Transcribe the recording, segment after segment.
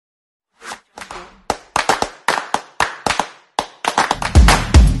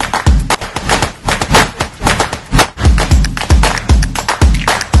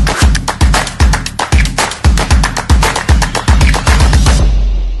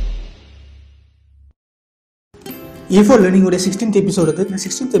A4 Learning உடைய 16th episode இது. இந்த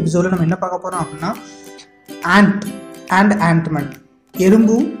 16th எபிசோடில் நம்ம என்ன பார்க்க போகிறோம் அப்படின்னா ஆண்ட்மேன்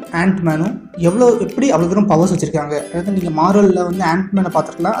எறும்பும் ஆண்ட்மேனும் எப்படி அவ்வளோ தூரம் பவர்ஸ் வச்சுருக்காங்க. அதாவது நீங்கள் மார்வலில் வந்து ஆண்ட்மேனை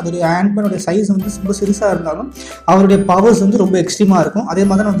பார்த்துருக்கலாம். அதோடைய ஆண்ட்மேனுடைய சைஸ் வந்து ரொம்ப சிறுசாக இருந்தாலும் அவருடைய பவர்ஸ் வந்து ரொம்ப எக்ஸ்ட்ரீமாக இருக்கும். அதே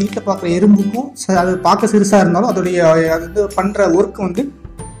மாதிரி நம்ம வீட்டில் பார்க்குற எறும்புக்கும் அது பார்க்க சிறுசாக இருந்தாலும் அதோடைய அது வந்து பண்ணுற ஒர்க் வந்து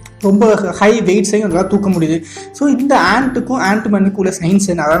ரொம்ப ஹை வெயிட்ஸையும் அதெல்லாம் தூக்க முடியுது. ஸோ இந்த ஆண்ட்மேனுக்கும் உள்ள சயின்ஸ்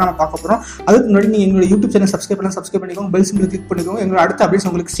என்ன அதான் நம்ம பார்க்க போகிறோம். அதுக்கு முன்னாடி நீங்கள் எங்களோட யூடியூப் சேனல் சப்ஸ்கிரைப் பண்ணிக்கோங்க, பெல் சிம்பிள் கிளிக் பண்ணிக்கோங்க. எங்களோட அடுத்த அப்டேட்ஸ்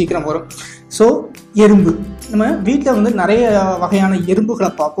உங்களுக்கு சீக்கிரம் வரும். ஸோ எறும்பு நம்ம வீட்டில் வந்து நிறைய வகையான எறும்புகளை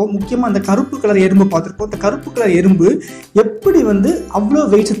பார்ப்போம். முக்கியமாக அந்த கருப்பு கலர் எறும்பு பார்த்துருப்போம். இந்த கருப்பு கலர் எறும்பு எப்படி வந்து அவ்வளோ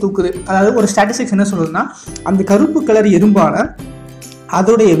வெயிட்ஸை தூக்குது. அதாவது ஒரு ஸ்டாட்டிஸ்டிக்ஸ் என்ன சொல்லுதுன்னா, அந்த கருப்பு கலர் எறும்பால்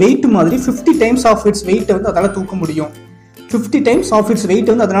அதோடைய வெயிட் மாதிரி 50 times ஆஃப் இட்ஸ் வெயிட்டை வந்து அதால் தூக்க முடியும். 50 times ஆஃப் இட்ஸ் வெயிட்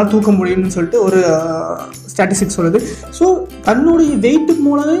வந்து அதனால் தூக்க முடியும்னு சொல்லிட்டு ஒரு ஸ்டாட்டிஸ்டிக்ஸ் சொல்லுது. ஸோ தன்னுடைய வெயிட்டு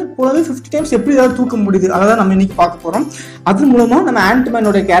போலவே 50 times எப்படி ஏதாவது தூக்க முடியுது, அதை தான் நம்ம இன்னைக்கு பார்க்க போகிறோம். அது மூலமாக நம்ம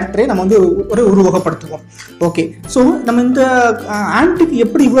ஆண்ட்மேனோட கேரக்டரை நம்ம வந்து ஒரு உருவகப்படுத்துவோம். ஓகே, ஸோ நம்ம இந்த ஆண்ட்டுக்கு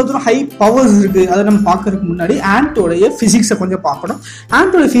எப்படி இவ்வளோ தூரம் ஹை பவர்ஸ் இருக்குது அதை நம்ம பார்க்கறதுக்கு முன்னாடி ஆண்ட்டோடைய ஃபிசிக்ஸை கொஞ்சம் பார்க்கணும்.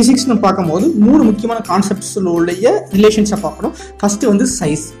 ஆண்ட்டோட ஃபிசிக்ஸ்னு பார்க்கும்போது 3 முக்கியமான கான்செப்ட்ஸுடைய ரிலேஷன்ஸை பார்க்கணும். ஃபஸ்ட்டு வந்து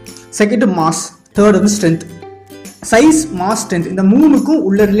சைஸ், செகண்ட் மாஸ், தேர்ட் வந்து ஸ்ட்ரென்த். சைஸ், மாஸ், ஸ்ட்ரென்த் இந்த 3க்கும்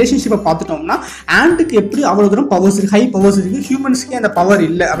உள்ள ரிலேஷன்ஷிப்பை பார்த்துட்டோம்னா ஆண்ட்டுக்கு எப்படி அவ்வளோ தூரம் பவர்ஸ் இருக்குது, ஹை பவர்ஸ் இருக்குது, ஹியூமன்ஸ்க்கே அந்த பவர்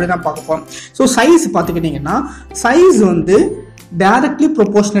இல்லை அப்படின்னு தான் பார்க்க போகிறோம். ஸோ சைஸ் பார்த்துக்கிட்டிங்கன்னா சைஸ் வந்து டைரக்ட்லி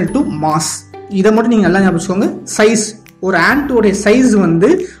ப்ரொபோர்ஷனல் டு மாஸ். இதை மட்டும் நீங்கள் நல்லா ஞாபகம் வச்சுக்கோங்க. சைஸ், ஒரு ஆண்ட்டோடைய சைஸ் வந்து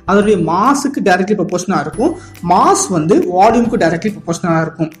அதோடைய மாஸுக்கு டைரக்ட்லி ப்ரொபோர்ஷனாக இருக்கும். மாஸ் வந்து வால்யூமுக்கு டைரக்ட்லி ப்ரொபோர்ஷனாக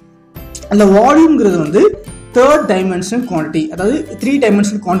இருக்கும். அந்த வால்யூம்ங்கிறது வந்து 3rd dimensional குவான்டிட்டி, அதாவது 3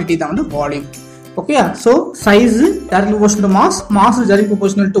 dimensional குவான்டிட்டி தான் வந்து volume. Okay, so size directly proportional to mass directly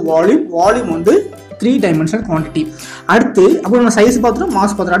proportional to volume வந்து 3 dimensional குவான்டிட்டி. அடுத்து அப்போ நம்ம சைஸ் பார்த்துட்டோம்,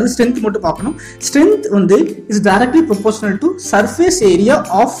 மாஸ் பார்த்துட்டோம். அடுத்து ஸ்ட்ரென்த் மட்டும் பார்க்கணும். ஸ்ட்ரென்த் வந்து is directly proportional to surface area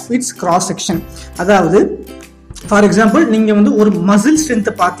of it's cross section. அதாவது ஃபார் எக்ஸாம்பிள் நீங்கள் வந்து ஒரு மசில்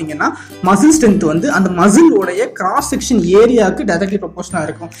ஸ்ட்ரென்த்தை பார்த்தீங்கன்னா மசில் ஸ்ட்ரென்த் வந்து அந்த மசிலோடைய கிராஸ் செக்ஷன் ஏரியாவுக்கு டைரக்ட்லி ப்ரொபோர்ஷனாக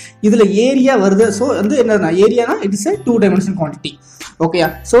இருக்கும். இதில் ஏரியா வருது. ஸோ வந்து என்னன்னா ஏரியானா it is a 2 dimensional quantity. ஓகேயா,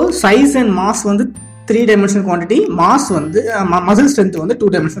 ஸோ சைஸ் அண்ட் மாஸ் வந்து 3 dimensional குவான்டிட்டி, மாஸ் வந்து மசில் ஸ்ட்ரென்த் வந்து 2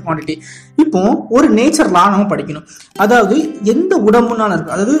 dimensional குவான்டிட்டி. இப்போ ஒரு நேச்சர் லா நம்ம படிக்கணும். அதாவது எந்த உடம்புனாலும்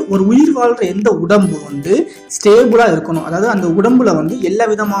இருக்கும், அதாவது ஒரு உயிர் வாழ்கிற எந்த உடம்பு வந்து ஸ்டேபிளாக இருக்கணும். அதாவது அந்த உடம்புல வந்து எல்லா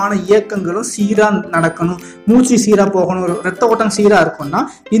விதமான இயக்கங்களும் சீராக நடக்கணும், மூச்சு சீராக போகணும், ரத்த ஓட்டம் சீராக இருக்கும்னா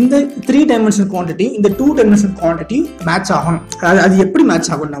இந்த 3 dimensional குவான்டிட்டி இந்த 2 dimensional குவான்டிட்டி மேட்ச் ஆகணும். அதாவது அது எப்படி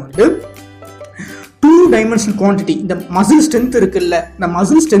மேட்ச் ஆகும்னா வந்து 2 dimensional குவான்டிட்டி, இந்த மசில் ஸ்ட்ரென்த் இருக்குல்ல, இந்த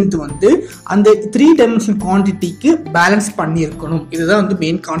மசில் ஸ்ட்ரென்த் வந்து அந்த 3 dimensional குவான்டிட்டிக்கு பேலன்ஸ் பண்ணியிருக்கணும். இதுதான் வந்து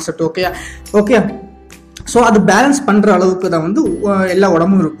மெயின் கான்செப்ட். ஓகே, ஸோ அது பேலன்ஸ் பண்ணுற அளவுக்கு தான் வந்து எல்லா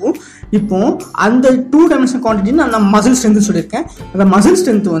உடம்பும் இருக்கும். இப்போ அந்த 2 dimensional குவான்டிட்டின்னு நான் மசில் ஸ்ட்ரென்த் சொல்லியிருக்கேன். அந்த மசில்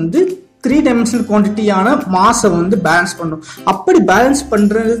ஸ்ட்ரென்த் வந்து 3 dimensional குவான்டிட்டியான மாஸை வந்து பேலன்ஸ் பண்ணும். அப்படி பேலன்ஸ்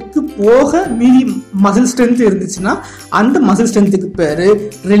பண்ணுறதுக்கு போக மீதி மசில் ஸ்ட்ரென்த் இருந்துச்சுன்னா அந்த மசில் ஸ்ட்ரென்த்துக்கு பேர்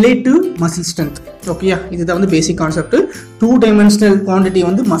ரிலேட்டிவ் மசில் ஸ்ட்ரென்த். ஓகேயா, இதுதான் வந்து பேசிக் கான்செப்ட். 2 dimensional குவான்டிட்டி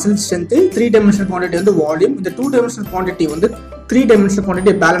வந்து மசில் ஸ்ட்ரென்த், 3 dimensional குவான்டிட்டி வந்து வால்யூம். இந்த 2 dimensional குவான்டிட்டி வந்து 3 dimensional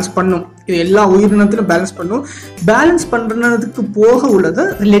குவான்டிட்டியை பேலன்ஸ் பண்ணும். இது எல்லா உயிரினத்திலும் பேலன்ஸ் பண்ணும். பேலன்ஸ் பண்ணுறதுக்கு போக உள்ளது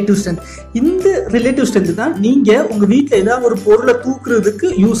ரிலேட்டிவ் ஸ்ட்ரென்த். இந்த ரிலேட்டிவ் ஸ்ட்ரென்த் தான் நீங்கள் உங்கள் வீட்டில் ஏதாவது ஒரு பொருளை தூக்குறதுக்கு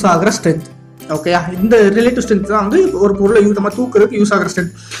யூஸ் ஆகிற ஸ்ட்ரென்த். ஓகேயா, இந்த ரிலேட்டிவ் ஸ்ட்ரென்த் தான் வந்து ஒரு பொருளை நம்ம தூக்குறதுக்கு யூஸ் ஆகிற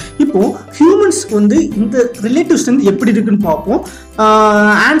ஸ்ட்ரென்த். இப்போ ஹியூமன்ஸ்க்கு வந்து இந்த ரிலேட்டிவ் ஸ்ட்ரென்த் எப்படி இருக்குன்னு பார்ப்போம்.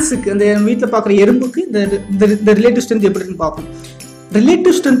 ஆண்ட்ஸுக்கு அந்த வீட்டில் பார்க்குற எறும்புக்கு இந்த ரிலேட்டிவ் ஸ்ட்ரென்த் எப்படி இருக்குன்னு பார்ப்போம்.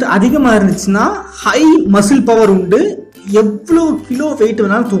 ரிலேட்டிவ் ஸ்ட்ரென்த் அதிகமாக இருந்துச்சுன்னா ஹை மசில் பவர் உண்டு, எவ்வளோ கிலோ வெயிட்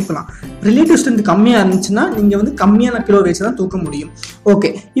வேணாலும் தூக்கலாம். ரிலேட்டிவ் ஸ்ட்ரென்த் கம்மியாக இருந்துச்சுன்னா நீங்கள் வந்து கம்மியான கிலோ வெயிட்ஸ் தான் தூக்க முடியும். ஓகே,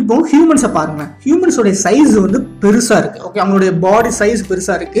 இப்போ ஹியூமன்ஸை பாருங்க. ஹியூமன்ஸோடைய சைஸ் வந்து பெருசாக இருக்குது. ஓகே, அவங்களுடைய பாடி சைஸ்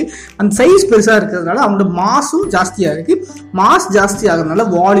பெருசாக இருக்குது. அந்த சைஸ் பெருசாக இருக்கிறதுனால அவங்களோட மாஸும் ஜாஸ்தியாக இருக்குது. மாஸ் ஜாஸ்தி ஆகிறதுனால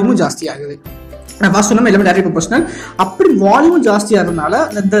வால்யூமும் ஜாஸ்தி ஆகுது. நான் ஃபர்ஸ்ட் சொன்னால் எல்லாமே டைரக்ட் ப்ரொபோர்ஷனல். அப்படி வால்யூமும் ஜாஸ்தி ஆகிறதுனால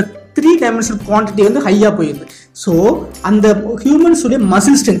இந்த 3 dimensional குவான்டிட்டி வந்து ஹையாக போயிடுது. ஸோ அந்த ஹியூமன்ஸுடைய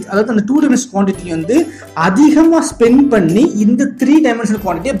மசில் ஸ்ட்ரென்த், அதாவது அந்த 2 dimensional குவான்டிட்டி வந்து அதிகமாக ஸ்பெண்ட் பண்ணி இந்த 3 dimensional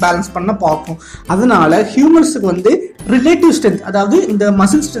குவான்டிட்டியை பேலன்ஸ் பண்ண பார்க்கும். அதனால ஹியூமன்ஸுக்கு வந்து ரிலேட்டிவ் ஸ்ட்ரென்த், அதாவது இந்த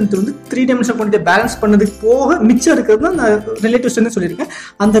மசில் ஸ்ட்ரென்த் வந்து 3 dimensional குவான்டிட்டியை பேலன்ஸ் பண்ணதுக்கு போக மிச்சம் இருக்கிறது தான் நான் ரிலேட்டிவ் ஸ்ட்ரென்த் சொல்லியிருக்கேன்.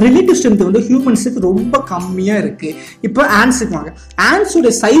 அந்த ரிலேட்டிவ் ஸ்ட்ரென்த் வந்து ஹியூமன்ஸுக்கு ரொம்ப கம்மியாக இருக்குது. இப்போ ஆண்ட்ஸுக்கு வாங்க.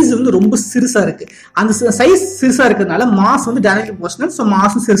 ஆண்ட்ஸோடைய சைஸ் வந்து ரொம்ப சிறுசாக இருக்குது. அந்த சைஸ் சிறுசாக இருக்கிறதுனால மாஸ் வந்து டைரக்ட்லி ப்ரொபோர்ஷனல். ஸோ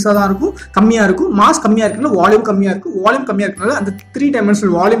மாஸும் சிறுசாக தான் இருக்கும், கம்மியாக இருக்கும். மாஸ் கம்மியாக இருக்கிறதுனால வால்யூம் கம்மியாக இருக்கும். வால்யூம் கம்மியாக இருக்கிறதுனால அந்த 3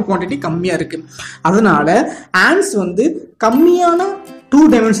 dimensional வால்யூம் குவான்டிட்டி கம்மியாக இருக்கு. அதனால ஆண்ட்ஸ் வந்து கம்மியான 2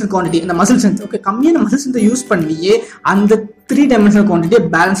 dimensional குவான்டிட்டி, அந்த மசில் ஸ்ட்ரென்த், ஓகே, கம்மியான மசில் ஸ்ட்ரென்த்தை யூஸ் பண்ணியே அந்த 3 டைமென்ஷனல் குவான்டிட்டியை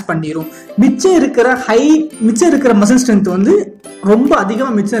பேலன்ஸ் பண்ணிடும். மிச்சம் இருக்கிற மசில் ஸ்ட்ரென்த் வந்து ரொம்ப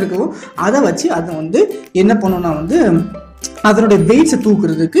அதிகமாக மிச்சம் இருக்கவும் அதை வச்சு அதை வந்து என்ன பண்ணணும்னா வந்து அதனுடைய வெயிட்ஸை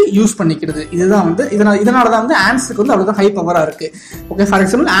தூக்குறதுக்கு யூஸ் பண்ணிக்கிறது. இதுதான் வந்து இதனால தான் வந்து ஆண்ட்ஸுக்கு வந்து அவ்வளோதான் ஹை பவராக இருக்கு. Okay, for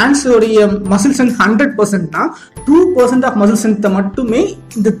example ஆண்ட்ஸோடைய muscle strength 100%னா 2% of muscle ஸ்ட்ரென்த்தை மட்டுமே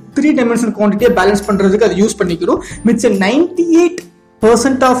இந்த 3 டைமென்ஷனல் குவான்டிட்டியை பேலன்ஸ் பண்ணுறதுக்கு அதை யூஸ் பண்ணிக்கிறோம். மிச்சம்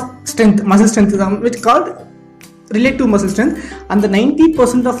 98% ஆஃப் ஸ்ட்ரென்த் மசில் ஸ்ட்ரென்த் தான் which called relative muscle strength. அந்த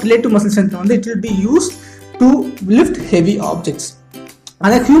 90% ஆஃப் ரிலேட்டிவ் மசில் ஸ்ட்ரென்த் வந்து it will be use to lift heavy objects.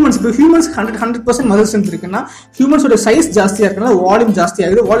 அதாவது ஹியூமன்ஸ் 100% மசில் ஸ்ட்ரென்த் இருக்குன்னா ஹியூமன்ஸோட சைஸ் ஜாஸ்தியாக இருக்குன்னா வால்யூம் ஜாஸ்தி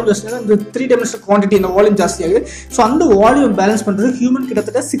ஆகுது. வால்யூம் ஜாஸ்தியாக இந்த 3 டைமென்ஷனல் குவான்டிட்டி இந்த வால்யூம் ஜாஸ்தி ஆகுது. ஸோ அந்த வால்யூம் பேலன்ஸ் பண்ணுறது ஹியூமன்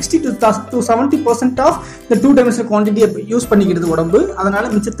கிட்டத்தட்ட 60 to 70% ஆஃப் இந்த 2 டைமென்ஷனல் குவான்டிட்டியை யூஸ் பண்ணிக்கிறது உடம்பு. அதனால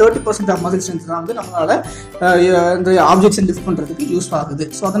மிச்சம் 30% ஆஃப் மசில் ஸ்ட்ரென்த் தான் வந்து நம்மளால இந்த ஆப்ஜெக்ட்ஸை லிஃப்ட் பண்ணுறதுக்கு யூஸ் ஆகுது.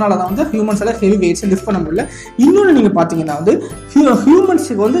 ஸோ அதனால தான் வந்து ஹியூமன்ஸ் எல்லாம் ஹெவி வெயிட்ஸை லிஃப்ட் பண்ண முடியல. இன்னொன்று நீங்கள் பார்த்தீங்கன்னா வந்து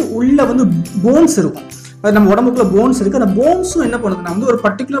ஹியூமன்ஸுக்கு வந்து உள்ள வந்து போன்ஸ் இருக்கும். நம்ம உடம்புக்குள்ள போன்ஸ் இருக்கு. அந்த போன்ஸும் என்ன பண்ணுதுன்னா வந்து ஒரு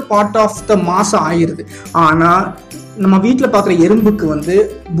particular part of the mass ஆயிடுது. ஆனால் நம்ம வீட்டில் பார்க்குற எறும்புக்கு வந்து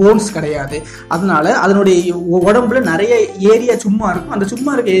போன்ஸ் கிடையாது. அதனால அதனுடைய உடம்புல நிறைய ஏரியா சும்மா இருக்கும். அந்த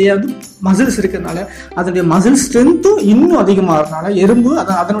சும்மா இருக்க ஏரியா வந்து மசில்ஸ் இருக்கிறதுனால அதனுடைய மசில் ஸ்ட்ரென்த்தும் இன்னும் அதிகமாகிறதுனால எறும்பு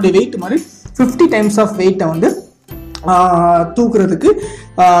அதனுடைய வெயிட் மாதிரி 50 டைம்ஸ் ஆஃப் வெயிட்டை வந்து தூக்குறதுக்கு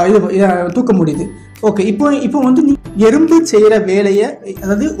தூக்க முடியுது. ஓகே, இப்போ வந்து நீ எறும்பு செய்கிற வேலையை,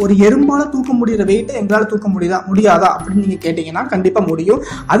 அதாவது ஒரு எறும்பால் தூக்க முடிகிற வெயிட்டை எங்களால் தூக்க முடியாதா அப்படின்னு நீங்கள் கேட்டிங்கன்னா கண்டிப்பாக முடியும்.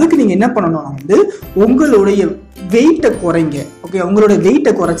 அதுக்கு நீங்கள் என்ன பண்ணணும்னா வந்து உங்களுடைய வெயிட்டை குறைங்க. ஓகே, உங்களுடைய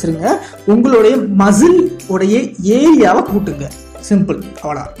வெயிட்டை குறைச்சிருங்க. உங்களுடைய மசில் உடைய ஏரியாவை கூட்டுங்க. சிம்பிள்,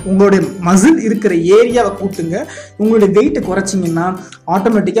 அவ்வளோ. உங்களுடைய மசில் இருக்கிற ஏரியாவை கூட்டுங்க. உங்களுடைய வெயிட்டை குறைச்சிங்கன்னா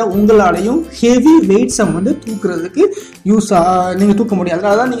ஆட்டோமேட்டிக்காக உங்களாலையும் ஹெவி வெயிட்ஸை வந்து தூக்குறதுக்கு நீங்கள் தூக்க முடியும்.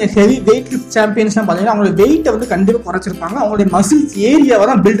 அதனால தான் நீங்கள் ஹெவி வெயிட் லிஃப்ட் சாம்பியன்ஸ்லாம் பார்த்தீங்கன்னா அவங்களோட வெயிட்டை வந்து கண்டிப்பாக குறைச்சிருப்பாங்க. அவங்களுடைய மசில்ஸ் ஏரியாவை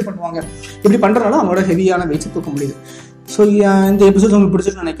தான் பில்ட் பண்ணுவாங்க. இப்படி பண்ணுறதுனால அவங்களோட ஹெவியான வெயிட்ஸை தூக்க முடியுது. ஸோ இந்த எபிசோட் உங்களுக்கு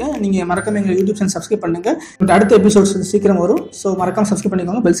பிடிச்சிருக்குன்னு நினைக்கிறேன். நீங்கள் மறக்காம எங்கள் யூடியூப் சேனல் சப்ஸ்கிரைப் பண்ணுங்கள். அடுத்த எபிசோட்ஸ் சீக்கிரம் வரும். ஸோ மறக்காம சப்ஸ்கிரைப்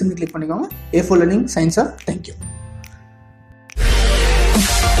பண்ணிக்கோங்க. பெல் சிம்பிள் கிளிக் பண்ணிக்கோங்க. A4 Learning Science. Thank you.